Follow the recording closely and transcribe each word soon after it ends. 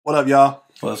What up, y'all?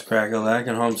 Let's crack a leg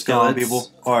and home Hello, skillets. people.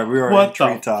 All right, we are What in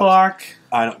treetops. the fuck?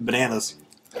 I know, bananas.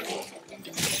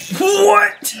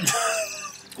 What?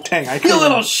 Dang, I You couldn't,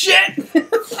 little shit!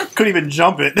 couldn't even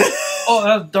jump it. Oh,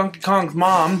 that's Donkey Kong's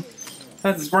mom.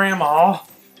 That's his grandma.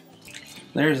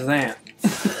 There's his aunt.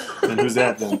 And who's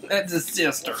that then? That's his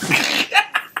sister.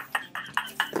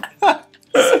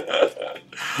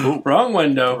 Ooh, Wrong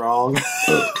window. wrong.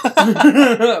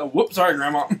 Whoops, sorry,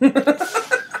 grandma.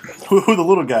 Who the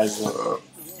little guys then?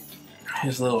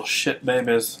 His little shit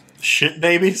babies. Shit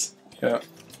babies? Yeah.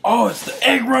 Oh, it's the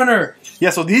egg runner. Yeah,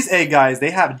 so these egg guys,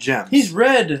 they have gems. He's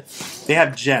red. They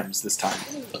have gems this time.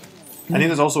 I think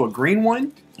there's also a green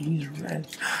one. He's red.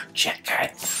 Chicken.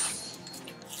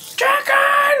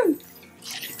 Chicken.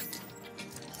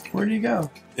 Where'd he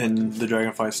go? In the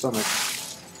dragonfly's stomach.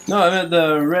 No, I meant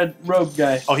the red robe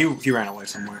guy. Oh, he ran away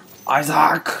somewhere. Isaac.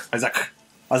 Isaac.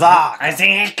 Isaac.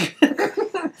 Isaac.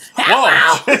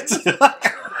 Whoa!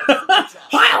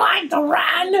 I like to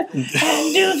run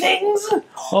and do things.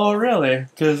 Oh, really?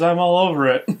 Because I'm all over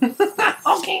it.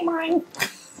 Okay, mine.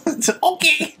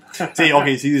 Okay.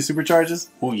 See these supercharges?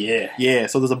 Oh, yeah. Yeah,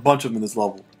 so there's a bunch of them in this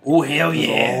level. Oh, hell There's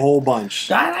yeah. a whole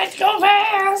bunch. I like to go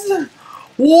fast.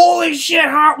 Holy shit,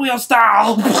 Hot Wheel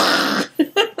style.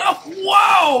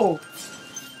 Whoa.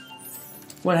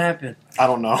 What happened? I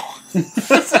don't know.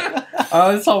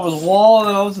 I saw was wall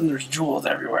and all of a sudden there's jewels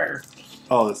everywhere.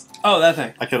 Oh, That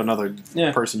thing. I killed another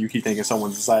person. You keep thinking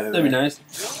someone's inside of That'd be there. nice.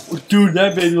 Dude,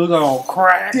 that baby looks like all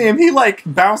crack. Damn, he like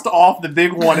bounced off the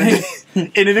big one and the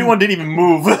big one didn't even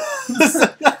move. He was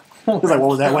like, what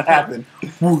was that? What happened?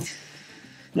 Whoosh.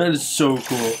 That is so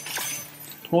cool.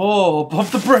 Whoa, pump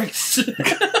the brakes.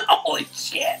 Holy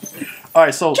shit.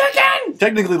 Alright, so Chicken!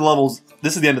 technically the levels,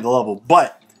 this is the end of the level,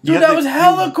 but you Dude, have that to- was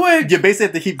hella quick. You basically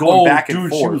have to keep going back and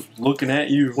dude, she forth. was looking at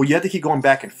you. Well, you have to keep going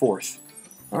back and forth.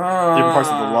 Different parts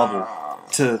of the level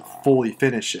to fully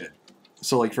finish it.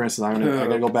 So, like for instance, I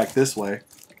gotta go back this way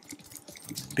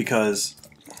because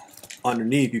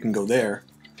underneath you can go there.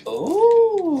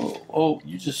 Oh,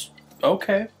 you just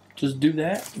just do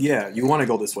that. Yeah, you want to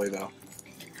go this way though.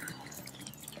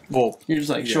 Well, You're just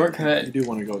like yeah, shortcut. You do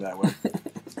want to go that way.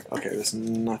 Okay, there's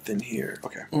nothing here.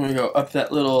 Okay. I'm gonna go up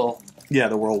that little Yeah,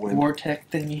 the whirlwind. vortex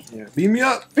thingy. Yeah, beam me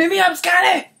up. Beam me up,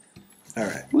 Scotty. All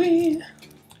right. Wee.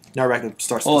 Now we're back to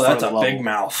start. Oh, that's the a level. big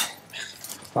mouth.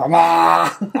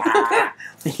 Mama!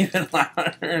 Even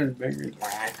louder and bigger.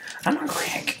 I'm on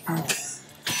crack. Oh.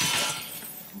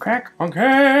 Crack.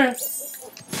 Okay.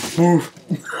 Oof.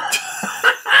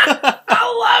 I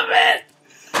love it.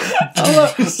 I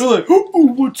love it. They're like, oh,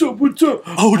 what's up? What's up?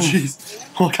 Oh,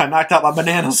 jeez. Look, I knocked out my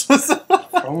bananas.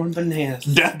 Throwing bananas.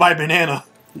 Death by banana.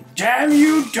 Damn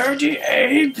you, dirty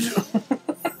apes!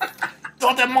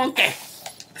 Got the monkey.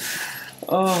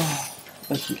 Oh,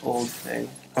 that's an old thing.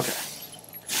 Okay.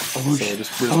 Oh,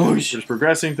 So oh, just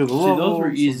progressing through the See, level. those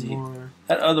were easy.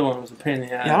 That other one was a pain in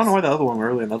the ass. Yeah, I don't know why the other one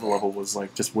early in the other level was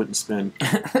like just wouldn't spin.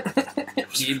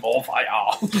 Keep all fire.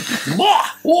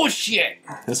 Oh shit!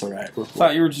 That's alright.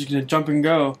 Thought you were just gonna jump and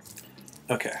go.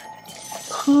 Okay.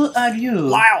 Who are you?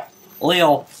 Lyle.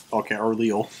 Leo. Okay, or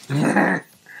Leo.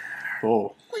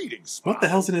 Oh. Greetings, What the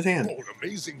hell's in his hand? An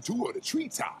amazing tour of the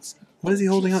treetops. What is he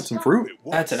holding up? Some fruit?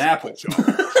 That's an apple. You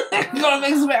gotta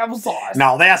make some applesauce.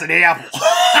 Now that's an apple.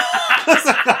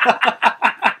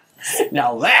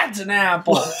 Now that's an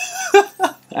apple.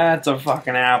 That's a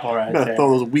fucking apple right there.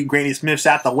 Throw those weak Granny Smiths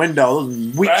out the window.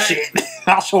 Those weak Right. shit.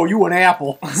 I'll show you an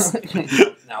apple.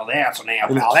 Now that's an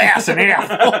apple. Now that's an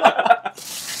apple.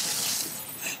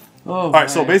 Oh, All right,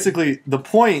 so basically the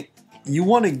point we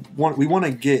want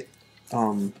to get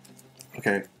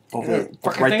okay, over there,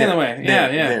 Fucking right thing there. in the way.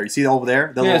 There, Yeah. There. You see over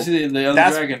there? The Yeah, little- see the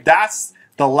other dragon. That's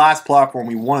the last platform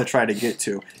we want to try to get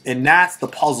to, and that's the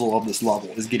puzzle of this level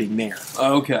is getting there.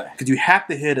 Okay. Because you have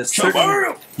to hit a certain.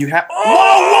 Spyro! You have. Whoa,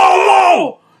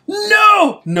 whoa, whoa!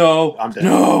 No! No. I'm dead.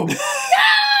 No.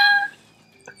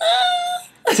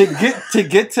 to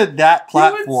get to that You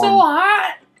went so platform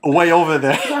hot. way over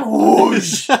there.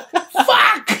 Whoosh.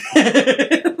 Fuck!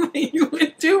 You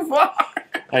went too far.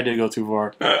 I did go too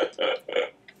far.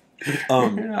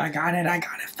 I got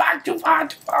it. Fuck, too far,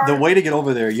 too far. The way to get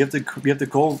over there, you have to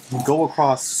go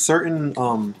across certain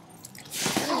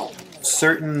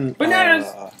Bananas.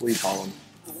 what do you call them?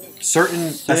 A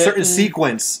certain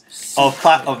sequence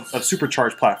of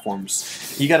supercharged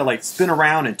platforms. You got to like spin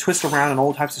around and twist around and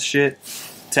all types of shit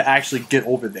to actually get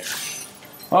over there.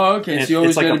 Oh, okay. So you always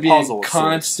It's like got a to be puzzle in of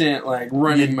constant like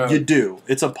running mode. You do.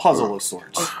 It's a puzzle of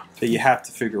sorts that you have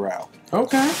to figure out.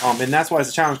 Okay. And that's why it's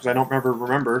a challenge because I don't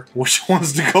remember which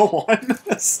ones to go on.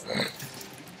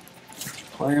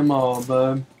 Play them all,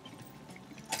 bud.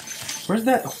 Where's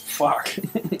that? Oh, fuck.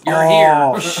 You're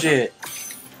Oh, here. shit.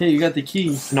 Hey, you got the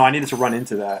key. No, I needed to run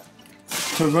into that.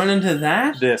 To run into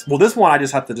that? This one I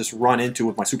just have to just run into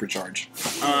with my supercharge.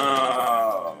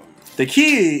 The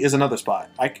key is another spot.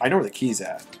 I know where the key's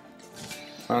at.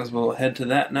 Might as well head to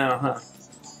that now, huh?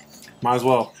 Might as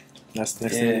well. That's the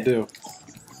next thing to do.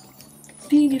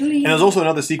 And And there's also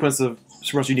another sequence of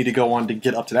runs you need to go on to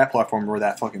get up to that platform where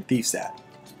that fucking thief's at.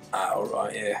 Oh,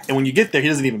 right, yeah. And when you get there, he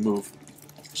doesn't even move.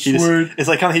 It's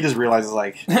like kind of he just realizes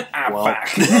like, well,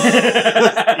 fuck.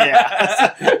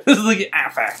 yeah. This is like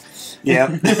fuck. Yeah.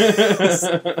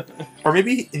 Or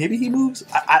maybe he moves.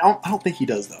 I don't think he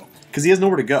does though, because he has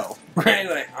nowhere to go. Right,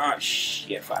 like oh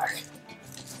shit, fuck.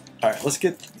 All right, let's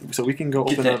get so we can go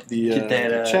open up the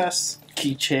chest.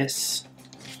 Key chest.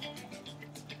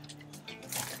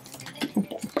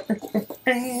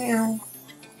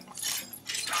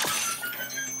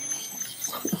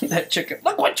 That chicken.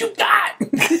 Look what you got!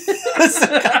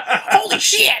 Holy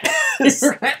shit! That's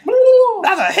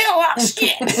a hell lot of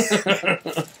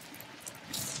shit.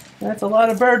 That's a lot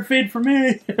of bird feed for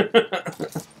me.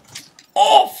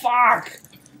 Oh fuck!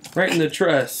 Right in the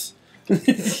truss.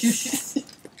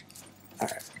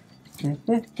 Alright.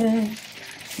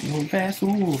 Move fast,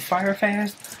 ooh, fire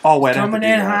fast. Oh wait, Coming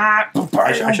in hot.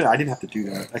 I didn't have to do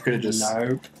that. I could have just.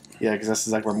 Nope. Yeah, because that's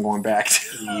exactly where I'm going back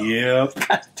to. Yep.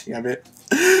 God damn it.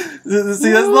 See, this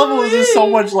level is just so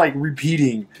much like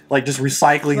repeating, like just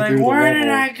recycling Like, through the level. where did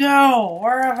I go?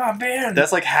 Where have I been?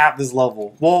 That's like half this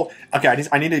level. Well, okay,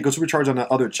 I need to go supercharge on the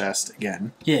other chest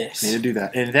again. Yes. I need to do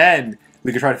that, and then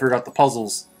we can try to figure out the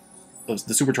puzzles, the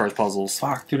supercharge puzzles.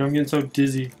 Fuck, dude, I'm getting so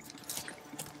dizzy.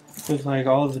 With like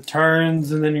all of the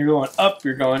turns, and then you're going up,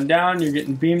 you're going down, you're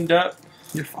getting beamed up.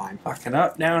 You're fine. Fucking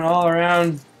up, down, all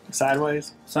around.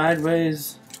 Sideways.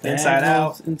 Sideways. Inside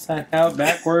out. Inside out.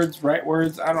 Backwards.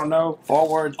 Rightwards. I don't know.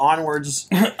 Forwards. Onwards.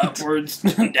 Upwards.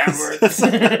 Downwards.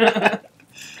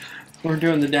 We're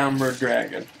doing the downward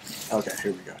dragon. Okay,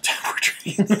 here we go.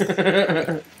 Downward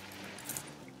dragon.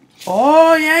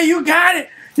 Oh, yeah, you got it.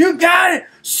 You got it.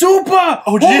 Super.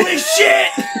 Oh, holy shit.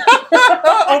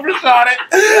 Overshot it.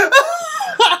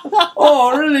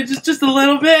 Oh, really? Just a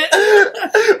little bit?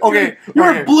 Okay. You were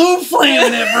okay. blue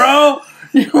flaming it, bro.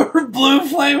 You were blue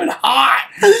flaming hot.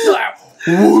 You're like,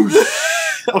 whoosh.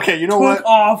 Okay, you know Took what?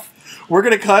 off. We're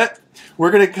gonna cut.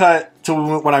 We're gonna cut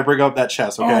to when I bring up that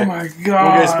chest. Okay. Oh my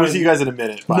god. We'll see you guys in a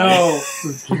minute. Bye. No.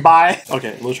 Bye.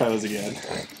 Okay, we'll try this again.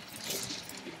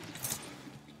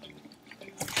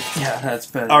 Yeah, that's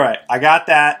better. All right, I got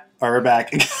that. All right, we're back.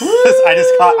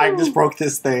 I just broke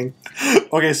this thing.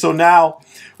 Okay, so now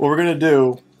what we're gonna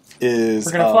do is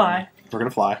We're gonna fly. We're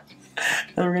gonna fly.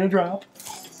 And we're gonna drop.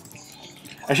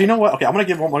 Actually, you know what? Okay, I'm gonna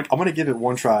give it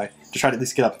one try to try to at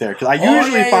least get up there because I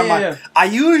usually I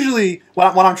usually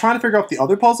when I'm trying to figure out the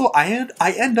other puzzle, I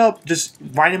end up just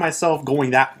finding myself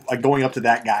going up to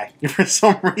that guy for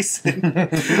some reason.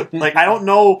 Like I don't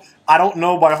know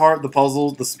by heart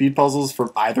the speed puzzles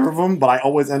for either of them, but I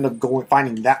always end up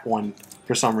finding that one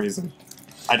for some reason.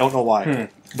 I don't know why,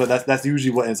 but that's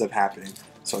usually what ends up happening.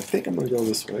 So I think I'm gonna go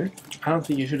this way. I don't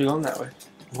think you should have gone that way.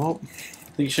 Well, I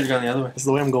think you should have gone the other way. this is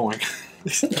the way I'm going.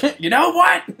 You know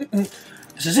what?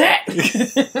 This is it.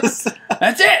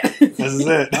 That's it. This is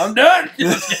it. I'm done.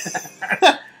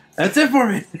 That's it for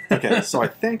me. Okay, so I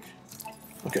think.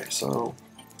 Okay, so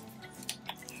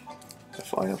I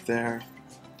fly up there,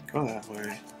 go that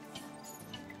way.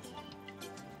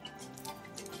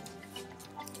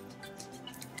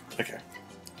 Okay.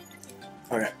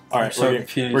 Okay. All right. so I'm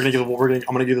gonna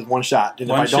give it one shot, and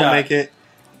One if I don't shot. make it,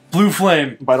 Blue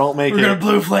flame. if I don't make We're it, gonna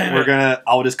blue flame it.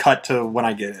 I'll just cut to when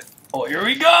I get it. Oh, here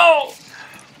we go.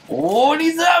 Oh, and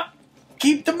he's up.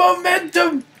 Keep the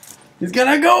momentum. He's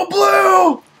gonna go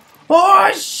blue.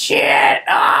 Oh, shit.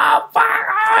 Oh, fuck.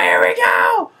 Oh, here we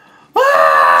go.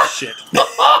 Ah! Shit.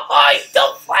 Oh, he's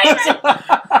still flaming.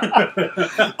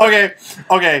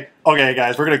 Okay,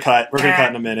 guys, we're gonna cut. We're gonna cut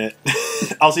in a minute.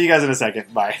 I'll see you guys in a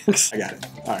second. Bye. I got it.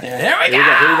 All right. Here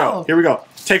we go. Here we go.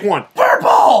 Take one.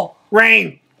 Purple.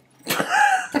 Rain.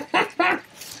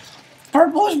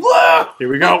 Purple is blue. Here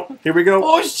we go.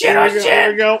 Oh, shit. Here Oh, we go. shit.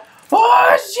 Here we go.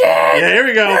 Oh, shit. Yeah, here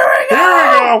we go. Here we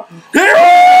go. Here we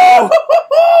go.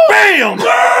 Bam!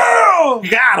 Blue.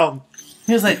 Got him.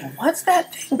 He was like, what's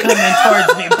that thing coming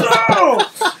towards me? Blue.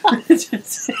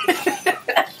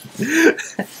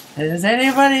 Does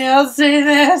anybody else see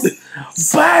this?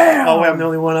 Bam! Oh, wait, I'm the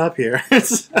only one up here.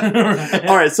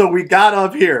 All right, so we got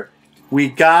up here.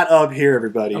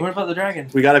 Everybody. And what about the dragon?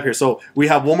 We got up here. So we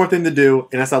have one more thing to do,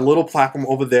 and that's that little platform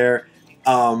over there.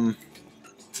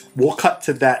 We'll cut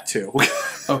to that, too.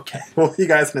 Okay. We'll see you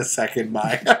guys in a second.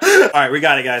 Bye. All right, we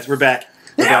got it, guys. We're back.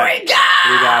 Here we go!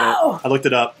 We got it. I looked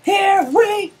it up. Here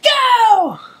we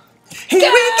go!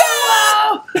 Here we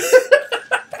go!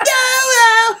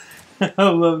 Go! I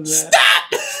love that.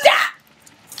 Stop!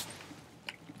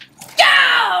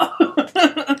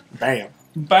 Go! Bam.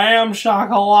 Bam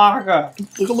shakalaka.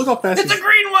 Look how fast It's a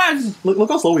green one! look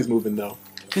how slow he's moving though.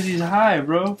 Because he's high,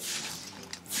 bro.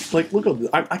 Like look how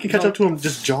I can catch up to him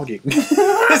just jogging.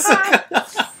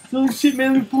 Oh shit,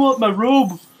 man, let me pull up my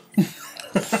robe.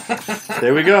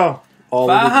 There we go. All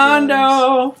A of the gems.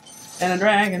 Hondo and a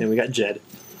dragon. And we got Jed.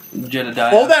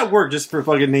 Jedediah. All that work just for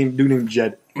fucking dude named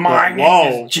Jed. My But,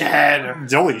 name is Jed.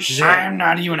 Holy shit. I'm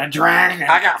not even a dragon.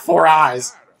 I got 4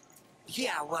 eyes.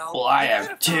 Yeah, well. Well, I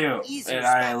have 2, and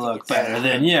I look better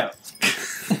than you.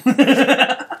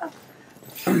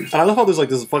 And I love how there's like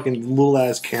this fucking little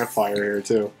ass campfire here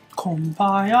too.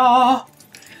 Kumbaya.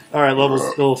 Alright,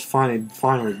 levels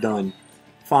finally done.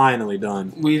 Finally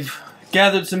done. We've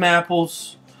gathered some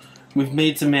apples. We've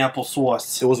made some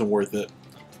applesauce. It wasn't worth it.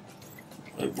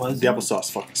 It was The applesauce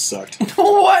fucking sucked.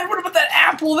 What? What about that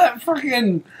apple? That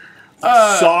freaking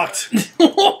Sucked.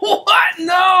 what?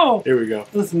 No. Here we go.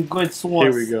 That's some good sauce.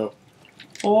 Here we go.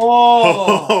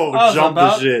 Oh, Oh, I was jump the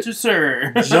about shit. to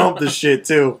sir. Jump the shit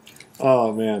too.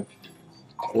 Oh man.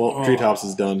 Well, Treetops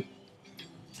is done.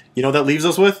 You know what that leaves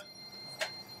us with?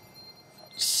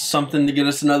 Something to get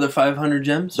us another 500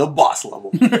 gems. The boss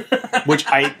level. Which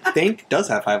I think does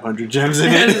have 500 gems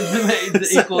in it.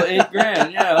 It's equal 8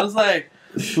 grand. Yeah, I was like,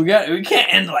 we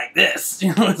can't end like this.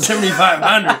 You know, it's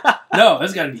 7,500. No,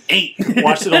 it's got to be 8.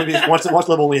 Watch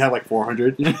level only have like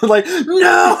 400. Like,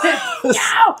 no!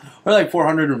 No! Or like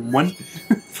 401.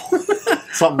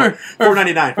 Something like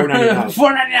 499. 499.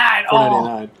 499. Oh.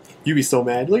 499. You'd be so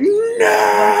mad. Like,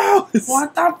 no!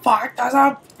 What the fuck does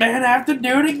a man have to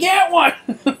do to get one?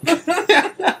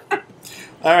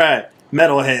 Alright,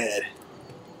 Metalhead.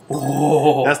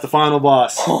 Oh. That's the final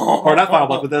boss. Or not final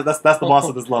boss, but that's the boss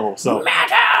of this level. So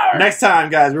Matter! next time,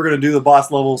 guys, we're going to do the boss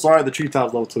level. Sorry the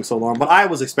Treetops level took so long, but I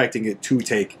was expecting it to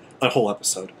take a whole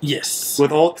episode. Yes.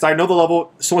 Because I know the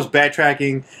level, so much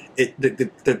backtracking.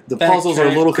 The puzzles are a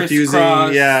little confusing.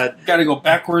 Yeah, Gotta go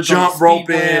backwards. jump on the speed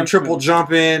roping, ramp triple and-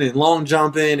 jumping, and long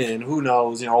jumping, and who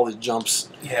knows, all these jumps.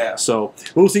 Yeah. So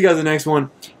we'll see you guys in the next one.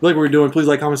 If you like what we're doing, please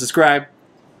like, comment, subscribe.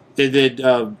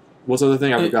 What's the other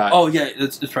thing I forgot? Oh yeah,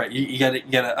 that's right. You gotta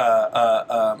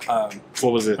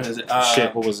What was it? what is it?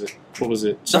 Shit, what was it? What was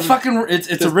it? The fucking it's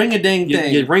a ring a ding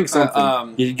thing. You ring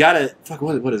something. You gotta fuck.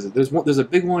 What is it? There's a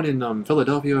big one in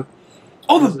Philadelphia.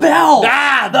 Oh, the bell!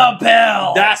 Ah, The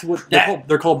bell! That's what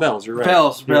they're called. Bells. You're right.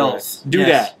 Bells. You're right. Do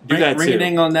Yes. that. Do that Ring a too.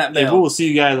 ding on that And bell. we will see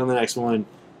you guys on the next one.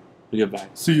 Goodbye.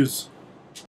 See yous.